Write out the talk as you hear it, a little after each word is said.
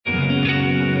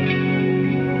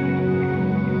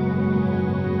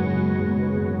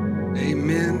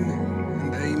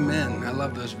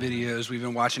videos we've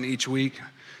been watching each week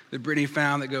that Brittany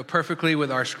found that go perfectly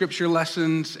with our scripture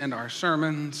lessons and our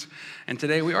sermons. And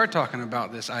today we are talking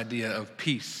about this idea of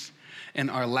peace in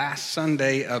our last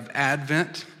Sunday of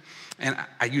Advent. And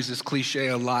I use this cliche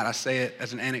a lot. I say it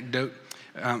as an anecdote.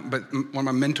 But one of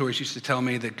my mentors used to tell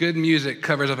me that good music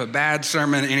covers up a bad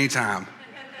sermon anytime.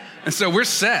 And so we're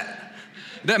set.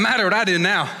 It doesn't matter what I do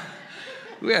now.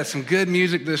 We had some good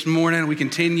music this morning. We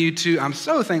continue to. I'm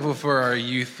so thankful for our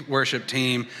youth worship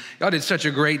team. Y'all did such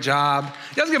a great job.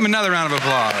 Y'all give them another round of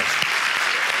applause.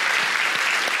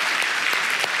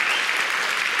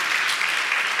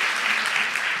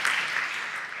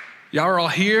 Y'all are all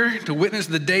here to witness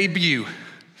the debut.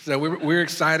 So we're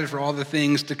excited for all the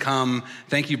things to come.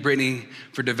 Thank you, Brittany,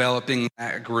 for developing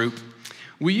that group.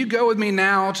 Will you go with me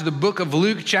now to the book of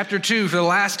Luke chapter 2? For the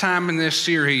last time in this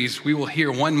series, we will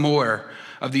hear one more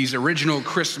of these original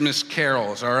Christmas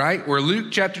carols, all right? We're Luke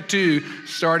chapter 2,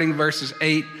 starting verses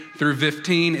 8 through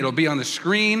 15. It'll be on the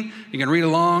screen. You can read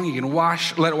along. You can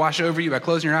let it wash over you by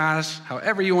closing your eyes.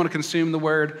 However you want to consume the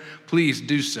word, please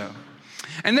do so.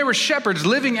 And there were shepherds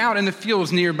living out in the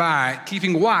fields nearby,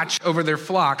 keeping watch over their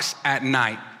flocks at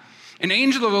night. An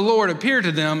angel of the Lord appeared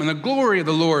to them, and the glory of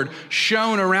the Lord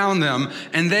shone around them,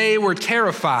 and they were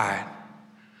terrified.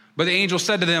 But the angel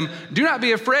said to them, "Do not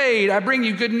be afraid. I bring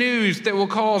you good news that will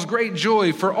cause great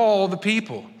joy for all the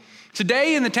people.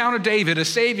 Today in the town of David, a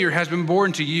Savior has been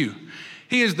born to you.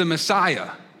 He is the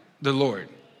Messiah, the Lord.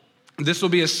 This will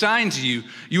be a sign to you.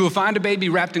 You will find a baby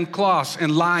wrapped in cloths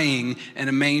and lying in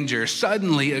a manger."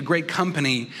 Suddenly, a great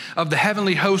company of the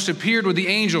heavenly host appeared with the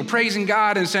angel, praising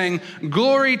God and saying,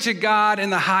 "Glory to God in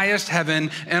the highest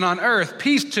heaven, and on earth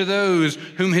peace to those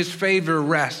whom his favor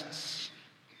rests."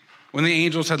 When the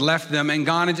angels had left them and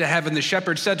gone into heaven, the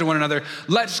shepherds said to one another,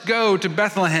 "Let's go to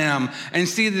Bethlehem and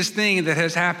see this thing that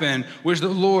has happened, which the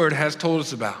Lord has told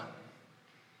us about."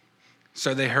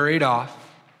 So they hurried off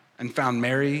and found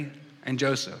Mary and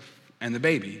Joseph and the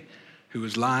baby who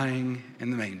was lying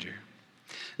in the manger.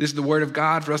 This is the word of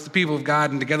God for us, the people of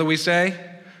God, and together we say,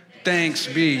 thanks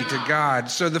be to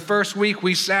God. So the first week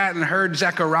we sat and heard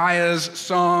Zechariah's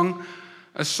song,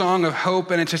 a song of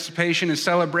hope and anticipation and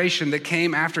celebration that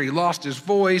came after he lost his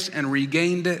voice and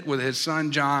regained it when his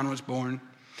son John was born.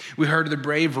 We heard the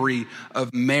bravery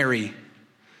of Mary,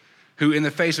 who in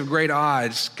the face of great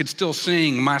odds could still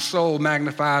sing, "My soul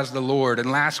magnifies the Lord." And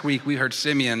last week we heard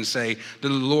Simeon say that the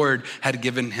Lord had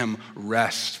given him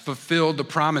rest, fulfilled the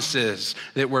promises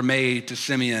that were made to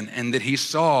Simeon, and that he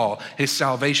saw his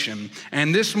salvation.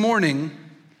 And this morning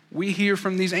we hear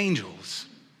from these angels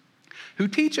who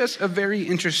teach us a very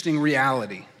interesting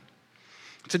reality.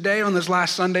 Today, on this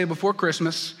last Sunday before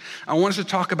Christmas, I want us to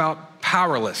talk about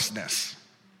powerlessness,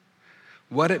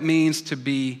 what it means to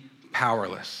be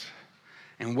powerless,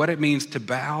 and what it means to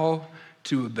bow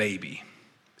to a baby.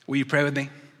 Will you pray with me?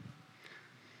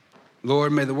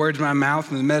 Lord, may the words of my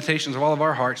mouth and the meditations of all of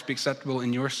our hearts be acceptable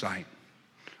in your sight.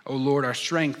 O Lord, our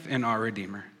strength and our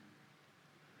Redeemer.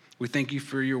 We thank you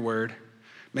for your word.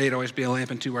 May it always be a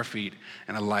lamp unto our feet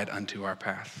and a light unto our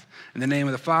path. In the name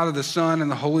of the Father, the Son,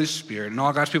 and the Holy Spirit. And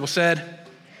all God's people said,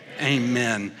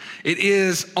 Amen. It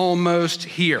is almost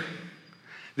here.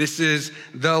 This is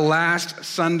the last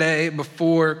Sunday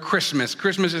before Christmas.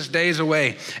 Christmas is days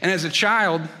away. And as a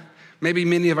child, maybe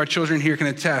many of our children here can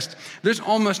attest, there's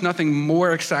almost nothing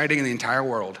more exciting in the entire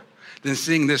world than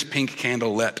seeing this pink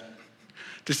candle lit.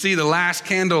 To see the last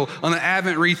candle on the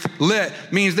Advent wreath lit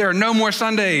means there are no more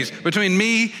Sundays between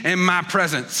me and my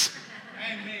presents.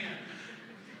 Amen.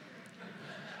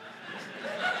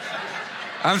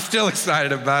 I'm still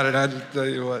excited about it, I just tell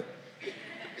you what.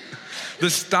 The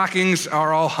stockings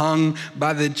are all hung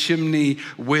by the chimney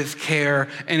with care.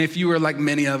 And if you are like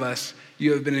many of us,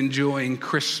 you have been enjoying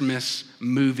Christmas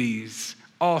movies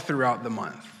all throughout the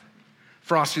month.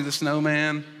 Frosty the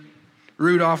Snowman,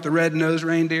 Rudolph the Red-Nosed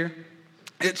Reindeer,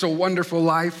 It's a Wonderful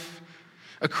Life,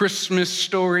 A Christmas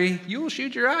Story, You Will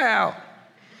Shoot Your Eye Out,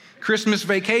 Christmas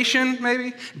Vacation,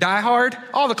 maybe, Die Hard,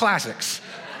 all the classics.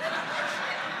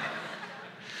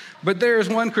 But there is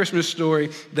one Christmas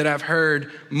story that I've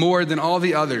heard more than all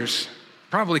the others,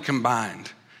 probably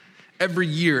combined. Every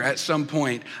year at some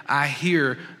point, I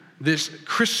hear this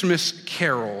Christmas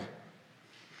carol.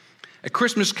 A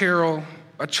Christmas Carol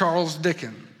by Charles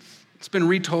Dickens. It's been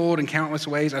retold in countless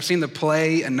ways. I've seen the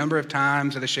play a number of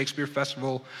times at the Shakespeare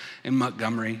Festival in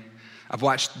Montgomery. I've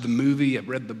watched the movie, I've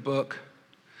read the book.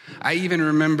 I even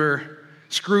remember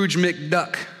Scrooge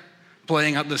McDuck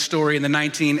playing out the story in the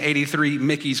 1983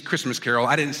 Mickey's Christmas Carol.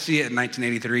 I didn't see it in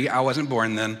 1983. I wasn't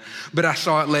born then, but I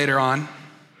saw it later on.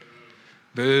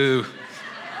 Boo.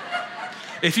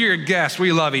 If you're a guest,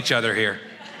 we love each other here.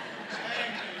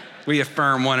 We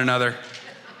affirm one another.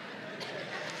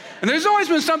 And there's always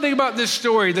been something about this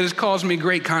story that has caused me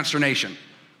great consternation.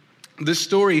 This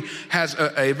story has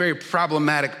a very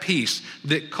problematic piece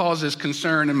that causes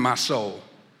concern in my soul.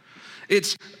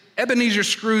 It's Ebenezer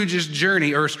Scrooge's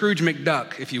journey, or Scrooge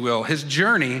McDuck, if you will, his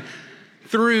journey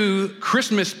through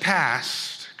Christmas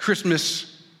past,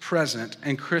 Christmas present,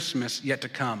 and Christmas yet to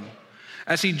come.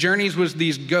 As he journeys with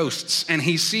these ghosts and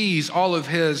he sees all of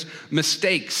his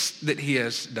mistakes that he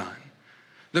has done,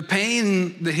 the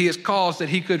pain that he has caused that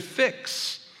he could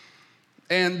fix,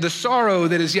 and the sorrow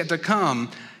that is yet to come.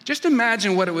 Just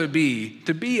imagine what it would be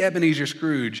to be Ebenezer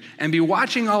Scrooge and be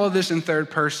watching all of this in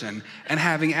third person and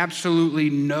having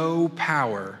absolutely no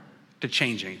power to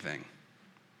change anything.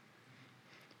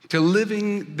 To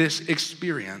living this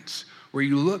experience where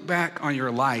you look back on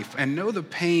your life and know the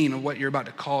pain of what you're about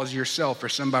to cause yourself or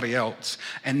somebody else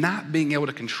and not being able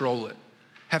to control it,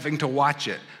 having to watch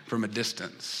it from a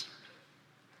distance.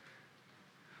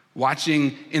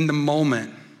 Watching in the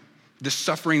moment the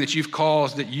suffering that you've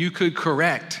caused that you could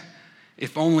correct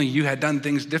if only you had done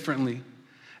things differently.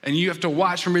 And you have to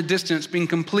watch from a distance being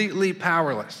completely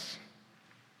powerless.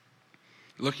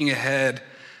 Looking ahead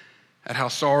at how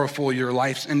sorrowful your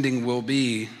life's ending will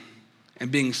be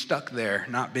and being stuck there,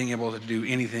 not being able to do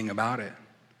anything about it.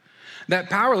 That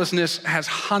powerlessness has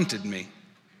haunted me.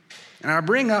 And I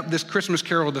bring up this Christmas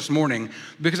carol this morning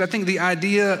because I think the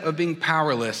idea of being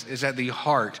powerless is at the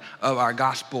heart of our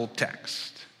gospel text.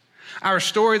 Our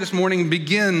story this morning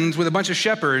begins with a bunch of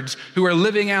shepherds who are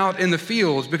living out in the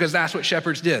fields because that's what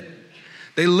shepherds did.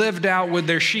 They lived out with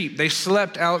their sheep. They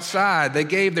slept outside. They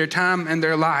gave their time and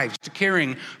their lives to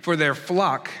caring for their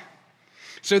flock.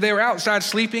 So they were outside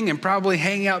sleeping and probably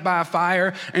hanging out by a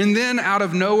fire. And then out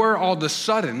of nowhere, all of a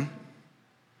sudden,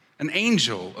 an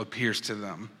angel appears to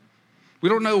them. We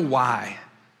don't know why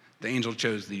the angel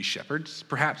chose these shepherds.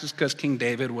 Perhaps it's because King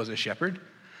David was a shepherd.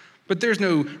 But there's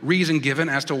no reason given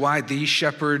as to why these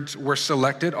shepherds were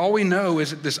selected. All we know is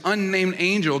that this unnamed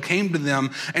angel came to them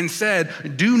and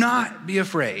said, "Do not be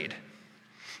afraid,"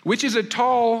 which is a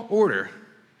tall order.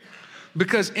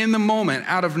 Because in the moment,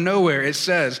 out of nowhere, it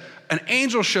says, an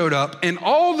angel showed up and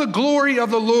all the glory of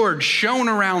the Lord shone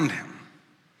around him.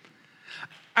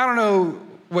 I don't know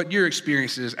what your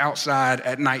experiences outside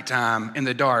at nighttime in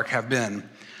the dark have been.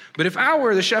 But if I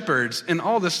were the shepherds and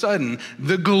all of a sudden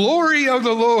the glory of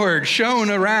the Lord shone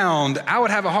around, I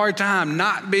would have a hard time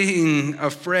not being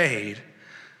afraid.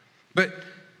 But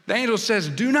the angel says,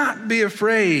 do not be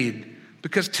afraid,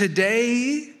 because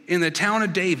today in the town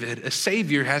of David, a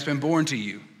Savior has been born to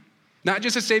you. Not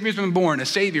just a Savior has been born, a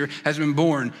Savior has been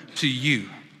born to you.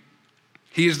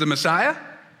 He is the Messiah.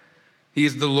 He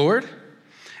is the Lord.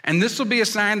 And this will be a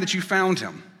sign that you found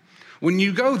him. When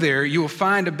you go there, you will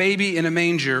find a baby in a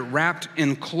manger wrapped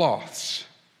in cloths.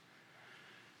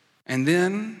 And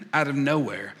then, out of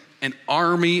nowhere, an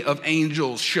army of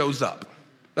angels shows up.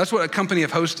 That's what a company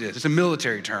of hosts is. It's a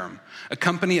military term. A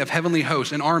company of heavenly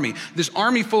hosts, an army. This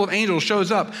army full of angels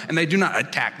shows up, and they do not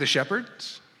attack the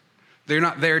shepherds. They're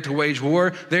not there to wage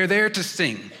war. They're there to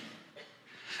sing.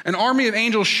 An army of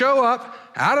angels show up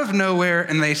out of nowhere,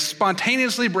 and they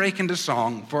spontaneously break into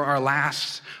song for our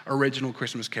last original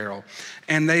Christmas carol.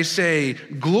 And they say,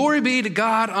 "Glory be to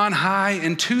God on high,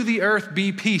 and to the earth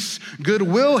be peace.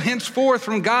 Goodwill henceforth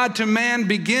from God to man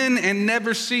begin and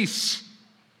never cease.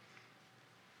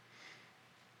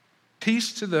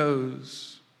 Peace to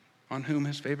those on whom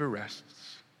his favor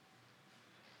rests."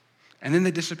 And then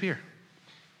they disappear.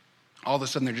 All of a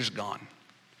sudden, they're just gone.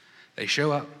 They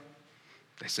show up.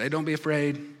 They say, "Don't be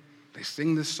afraid." They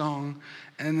sing this song,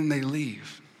 and then they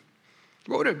leave.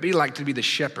 What would it be like to be the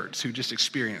shepherds who just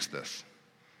experienced this?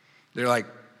 They're like,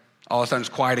 all of a sudden it's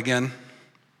quiet again.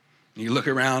 And you look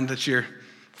around at your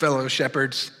fellow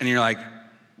shepherds, and you're like,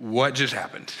 what just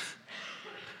happened?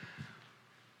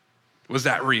 Was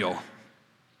that real?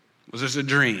 Was this a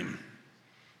dream?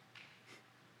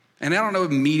 And I don't know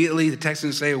immediately, the text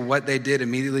doesn't say what they did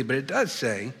immediately, but it does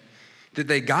say that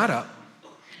they got up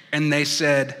and they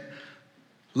said,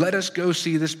 "Let us go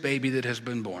see this baby that has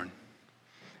been born."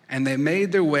 And they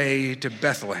made their way to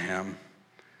Bethlehem,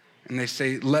 and they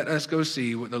say, "Let us go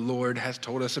see what the Lord has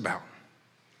told us about."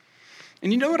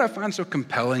 And you know what I find so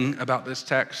compelling about this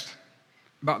text,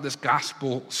 about this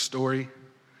gospel story?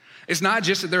 It's not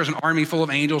just that there's an army full of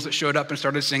angels that showed up and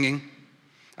started singing.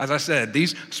 As I said,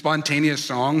 these spontaneous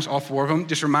songs, all four of them,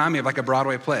 just remind me of like a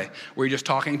Broadway play where you're just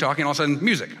talking, all of a sudden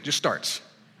music just starts.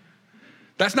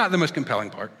 That's not the most compelling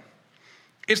part.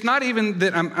 It's not even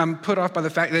that I'm put off by the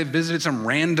fact that they visited some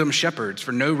random shepherds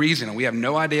for no reason, and we have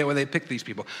no idea why they picked these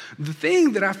people. The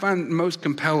thing that I find most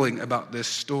compelling about this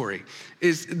story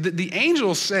is that the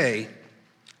angels say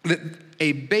that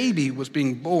a baby was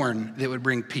being born that would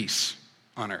bring peace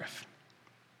on earth.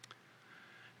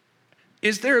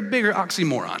 Is there a bigger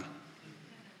oxymoron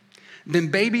than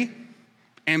baby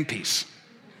and peace?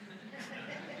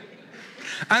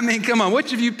 I mean, come on,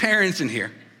 which of you parents in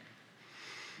here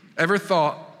ever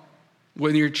thought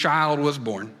when your child was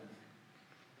born,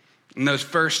 in those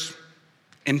first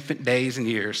infant days and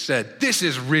years, said, this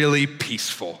is really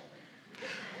peaceful?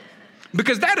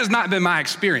 Because that has not been my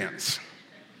experience.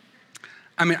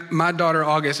 I mean, my daughter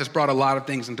August has brought a lot of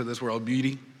things into this world: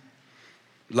 beauty,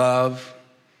 love,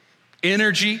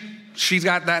 energy. She's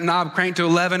got that knob cranked to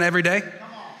 11 every day.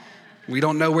 We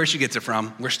don't know where she gets it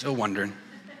from. We're still wondering.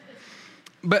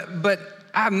 But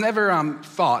I've never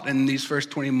thought in these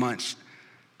first 20 months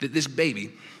that this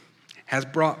baby has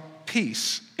brought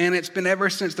peace. And it's been ever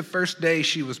since the first day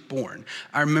she was born.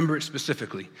 I remember it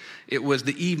specifically. It was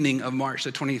the evening of March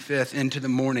the 25th into the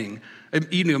morning,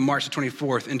 evening of March the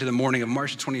 24th into the morning of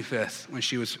March the 25th when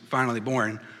she was finally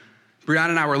born. Brianna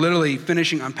and I were literally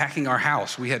finishing unpacking our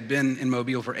house. We had been in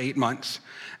Mobile for 8 months,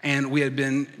 and we had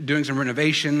been doing some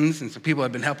renovations, and some people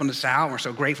had been helping us out, and we're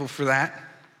so grateful for that.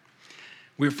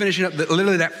 We were finishing up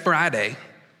literally that Friday.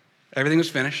 Everything was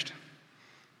finished.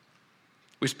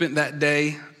 We spent that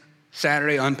day,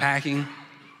 Saturday, unpacking,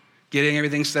 getting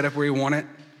everything set up where we want it.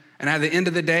 And at the end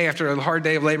of the day, after a hard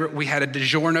day of labor, we had a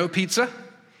DiGiorno pizza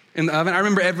in the oven. I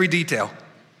remember every detail.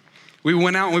 We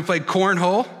went out and we played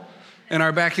cornhole in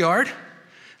our backyard.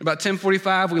 About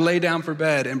 10:45, we lay down for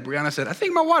bed, and Brianna said, I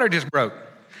think my water just broke.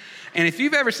 And if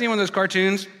you've ever seen one of those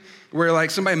cartoons where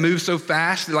like somebody moves so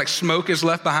fast that like smoke is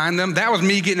left behind them, that was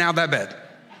me getting out of that bed.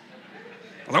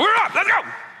 I was like, we're up, let's go.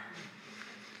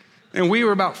 And we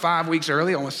were about 5 weeks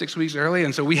early, almost 6 weeks early,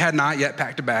 and so we had not yet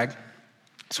packed a bag.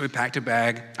 So we packed a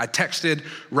bag. I texted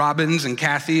Robbins and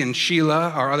Kathy and Sheila,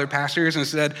 our other pastors, and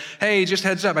said, hey, just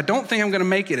heads up, I don't think I'm gonna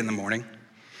make it in the morning.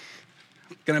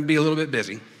 I'm gonna be a little bit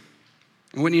busy.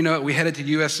 And wouldn't you know it, we headed to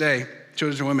USA,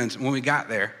 Children's and Women's, and when we got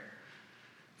there,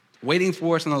 waiting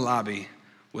for us in the lobby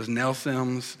was Nell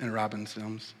Sims and Robin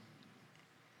Sims,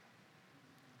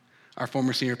 our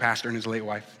former senior pastor and his late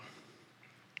wife.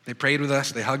 They prayed with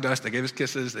us, they hugged us, they gave us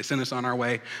kisses, they sent us on our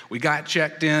way. We got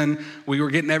checked in, we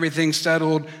were getting everything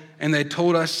settled, and they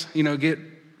told us, get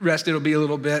rested, it'll be a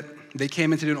little bit. They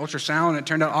came in to do an ultrasound, and it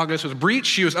turned out August was breached.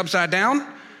 She was upside down,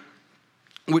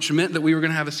 which meant that we were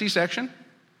gonna have a C-section.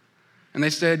 And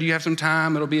they said, you have some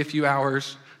time, it'll be a few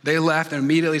hours. They left, and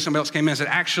immediately somebody else came in and said,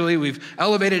 actually, we've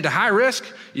elevated to high risk,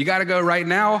 you gotta go right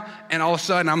now. And all of a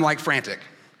sudden, I'm like frantic.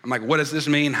 I'm like, what does this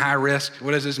mean, high risk?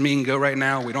 What does this mean, go right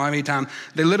now? We don't have any time.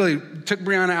 They literally took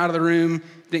Brianna out of the room,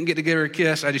 didn't get to give her a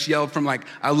kiss. I just yelled from like,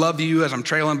 I love you, as I'm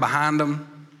trailing behind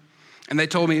them. And they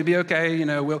told me it'd be okay,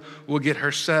 we'll get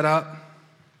her set up.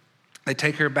 They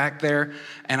take her back there,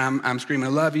 and I'm screaming,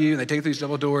 I love you. And they take these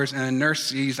double doors, and the nurse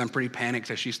sees I'm pretty panicked,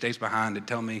 so she stays behind to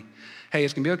tell me, hey,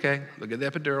 it's gonna be okay. They'll get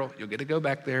the epidural, you'll get to go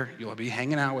back there, you'll be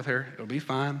hanging out with her, it'll be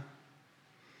fine.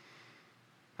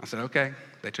 I said, okay.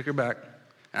 They took her back.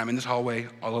 I'm in this hallway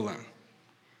all alone,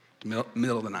 the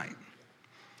middle of the night.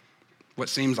 What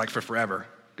seems like for forever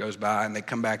goes by, and they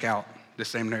come back out. The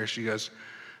same nurse, she goes,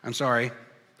 I'm sorry,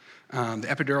 the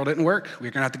epidural didn't work.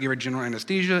 We're gonna have to give her general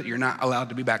anesthesia. You're not allowed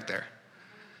to be back there.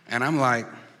 And I'm like,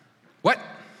 what?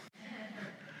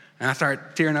 And I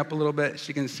start tearing up a little bit.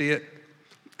 She can see it.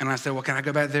 And I said, well, can I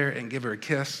go back there and give her a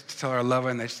kiss to tell her I love her?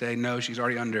 And they say, no, she's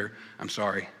already under. I'm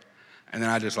sorry. And then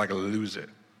I just lose it,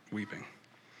 weeping.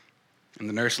 And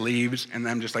the nurse leaves, and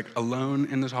I'm just alone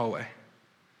in this hallway,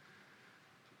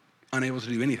 unable to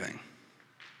do anything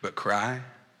but cry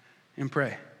and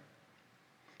pray.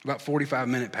 About 45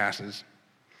 minutes passes,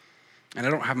 and I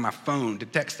don't have my phone to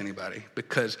text anybody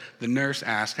because the nurse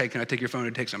asked, hey, can I take your phone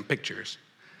to take some pictures?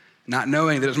 Not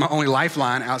knowing that it was my only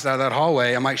lifeline outside of that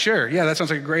hallway, I'm like, sure, yeah, that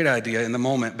sounds like a great idea in the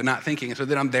moment, but not thinking. And so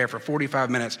then I'm there for 45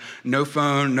 minutes, no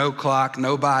phone, no clock,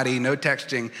 nobody, no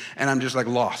texting, and I'm just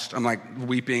lost. I'm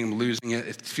weeping, I'm losing it.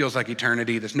 It feels like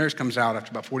eternity. This nurse comes out after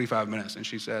about 45 minutes, and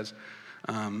she says,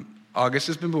 August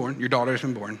has been born, your daughter has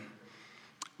been born,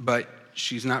 but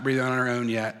she's not breathing on her own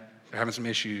yet. They're having some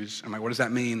issues. I'm like, what does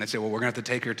that mean? They say, well, we're gonna have to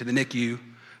take her to the NICU.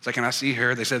 It's like, can I see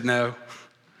her? They said no.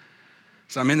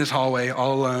 So I'm in this hallway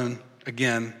all alone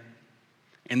again.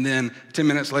 And then 10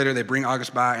 minutes later, they bring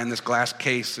August by in this glass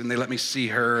case, and they let me see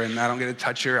her, and I don't get to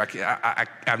touch her. I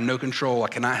have no control. I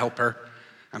cannot help her.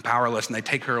 I'm powerless, and they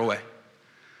take her away.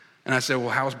 And I said, well,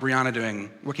 how's Brianna doing?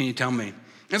 What can you tell me?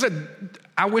 I said,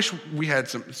 I wish we had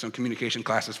some communication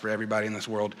classes for everybody in this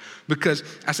world, because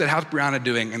I said, how's Brianna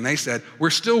doing? And they said,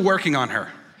 we're still working on her.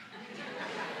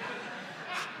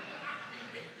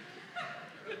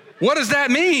 What does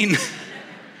that mean?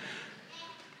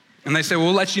 And they said,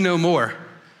 we'll let you know more.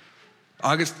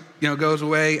 August, goes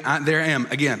away. There I am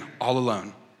again, all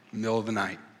alone, middle of the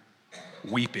night,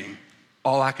 weeping.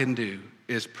 All I can do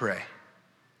is pray.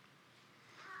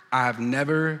 I've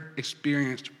never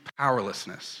experienced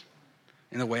powerlessness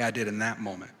in the way I did in that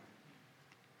moment,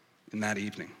 in that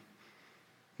evening.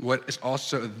 What is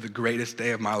also the greatest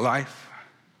day of my life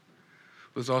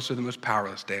was also the most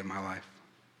powerless day of my life.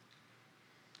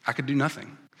 I could do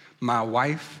nothing. My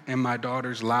wife and my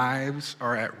daughter's lives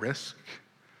are at risk.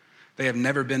 They have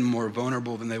never been more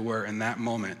vulnerable than they were in that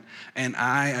moment. And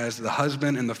I, as the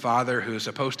husband and the father who is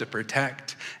supposed to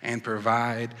protect and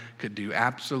provide, could do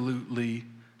absolutely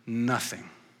nothing.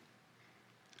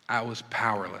 I was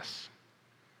powerless.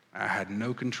 I had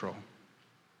no control.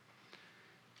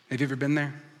 Have you ever been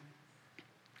there?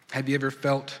 Have you ever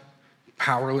felt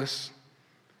powerless,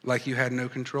 like you had no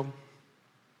control?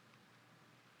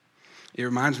 It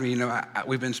reminds me,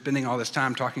 we've been spending all this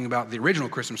time talking about the original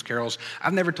Christmas carols.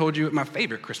 I've never told you what my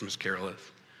favorite Christmas carol is.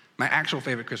 My actual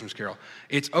favorite Christmas carol.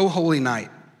 It's "O Holy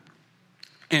Night."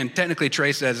 And technically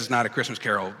Trey says it's not a Christmas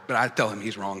carol, but I tell him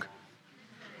he's wrong.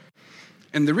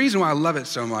 And the reason why I love it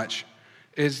so much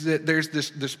is that there's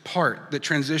this part that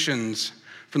transitions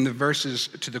from the verses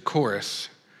to the chorus,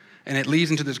 and it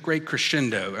leads into this great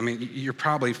crescendo. I mean, you're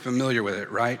probably familiar with it,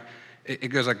 right? It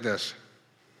goes like this.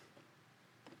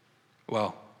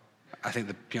 Well, I think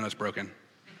the piano's broken.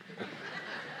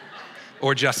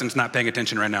 Or Justin's not paying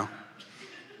attention right now.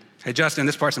 Hey, Justin,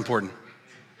 this part's important.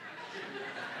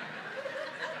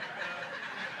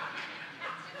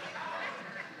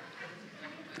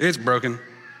 It's broken.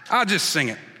 I'll just sing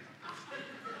it.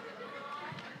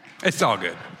 It's all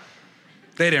good.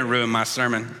 They didn't ruin my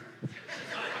sermon.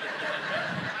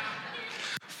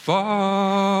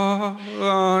 Fall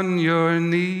on your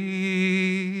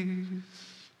knees.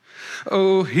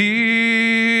 Oh,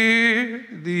 hear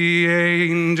the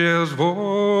angels'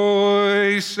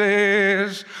 voices.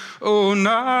 Oh,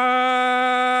 night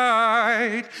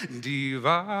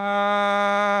divine.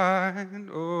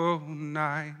 Oh,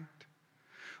 night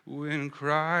when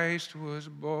Christ was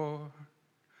born.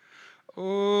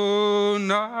 Oh,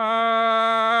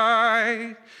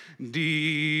 night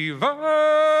divine.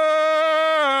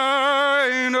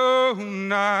 Oh,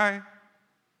 night.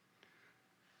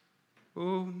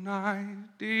 Oh,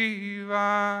 night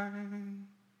divine.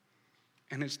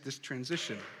 And it's this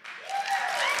transition.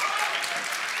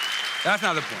 That's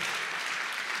not the point.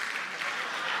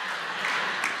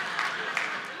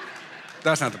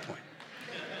 That's not the point.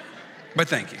 But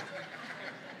thank you.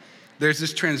 There's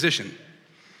this transition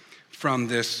from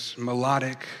this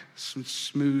melodic,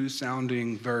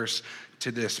 smooth-sounding verse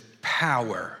to this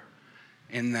power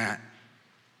in that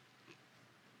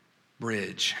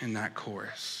bridge, in that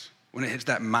chorus. When it hits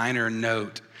that minor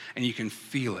note and you can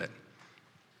feel it.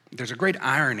 There's a great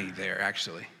irony there,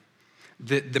 actually.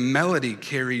 The melody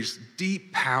carries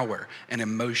deep power and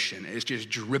emotion. It's just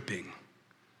dripping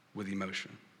with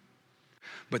emotion.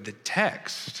 But the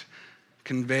text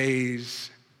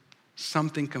conveys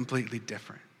something completely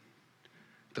different.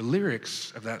 The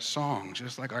lyrics of that song,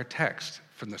 just like our text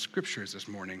from the scriptures this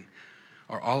morning,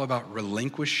 are all about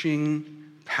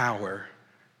relinquishing power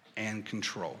and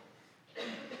control.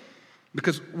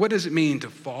 Because what does it mean to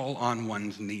fall on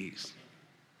one's knees?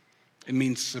 It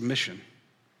means submission.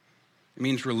 It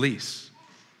means release.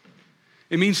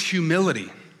 It means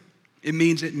humility. It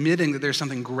means admitting that there's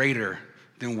something greater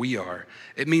than we are.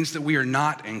 It means that we are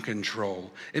not in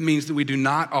control. It means that we do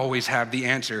not always have the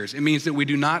answers. It means that we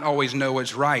do not always know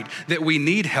what's right, that we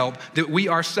need help, that we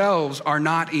ourselves are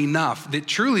not enough, that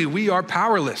truly we are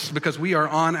powerless because we are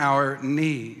on our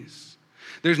knees.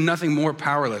 There's nothing more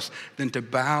powerless than to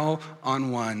bow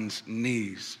on one's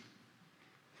knees.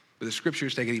 But the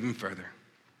scriptures take it even further.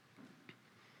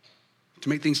 To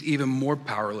make things even more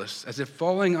powerless, as if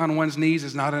falling on one's knees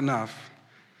is not enough.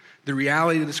 The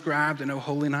reality described in O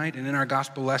Holy Night and in our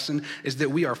gospel lesson is that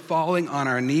we are falling on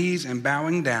our knees and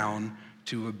bowing down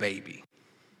to a baby.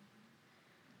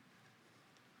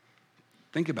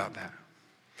 Think about that.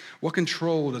 What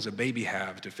control does a baby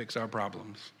have to fix our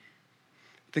problems?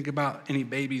 Think about any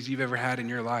babies you've ever had in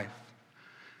your life.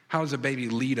 How does a baby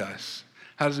lead us?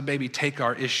 How does a baby take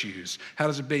our issues? How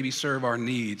does a baby serve our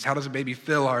needs? How does a baby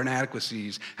fill our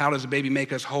inadequacies? How does a baby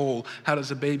make us whole? How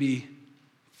does a baby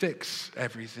fix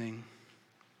everything?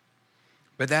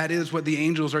 But that is what the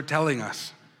angels are telling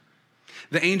us.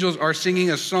 The angels are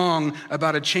singing a song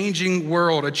about a changing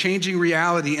world, a changing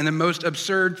reality, and the most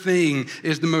absurd thing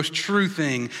is the most true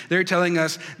thing. They're telling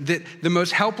us that the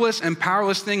most helpless and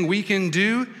powerless thing we can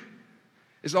do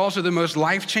is also the most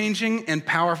life-changing and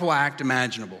powerful act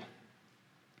imaginable.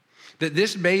 That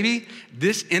this baby,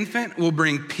 this infant, will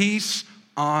bring peace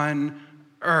on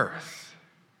earth.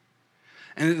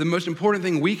 And the most important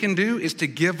thing we can do is to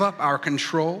give up our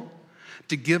control,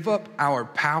 to give up our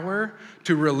power,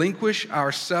 to relinquish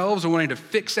ourselves and wanting to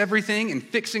fix everything and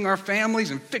fixing our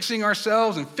families and fixing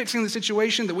ourselves and fixing the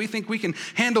situation that we think we can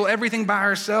handle everything by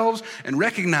ourselves, and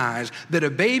recognize that a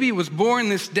baby was born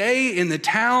this day in the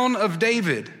town of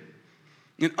David.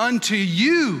 And unto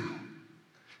you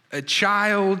a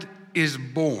child is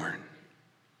born.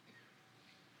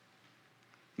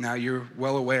 Now, you're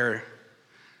well aware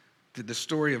that the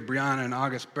story of Brianna and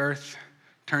August's birth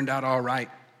turned out all right.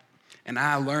 And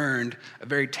I learned a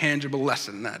very tangible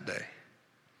lesson that day.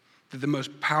 That the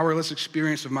most powerless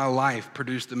experience of my life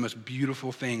produced the most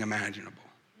beautiful thing imaginable.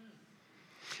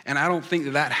 And I don't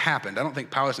think that happened. I don't think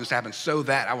powerlessness happened so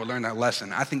that I would learn that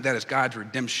lesson. I think that is God's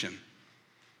redemption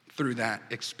through that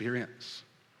experience.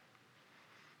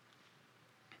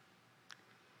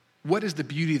 What is the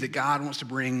beauty that God wants to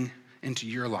bring into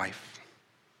your life?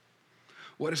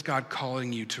 What is God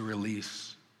calling you to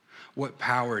release? What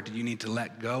power do you need to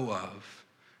let go of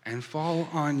and fall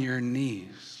on your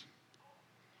knees?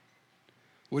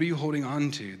 What are you holding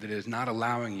on to that is not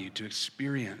allowing you to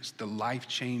experience the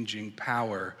life-changing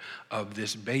power of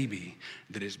this baby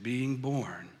that is being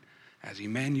born as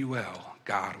Emmanuel,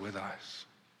 God with us?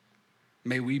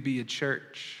 May we be a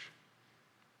church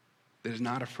that is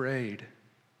not afraid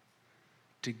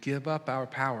to give up our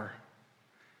power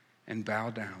and bow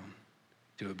down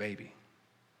to a baby.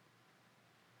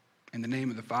 In the name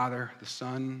of the Father, the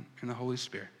Son, and the Holy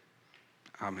Spirit.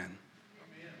 Amen.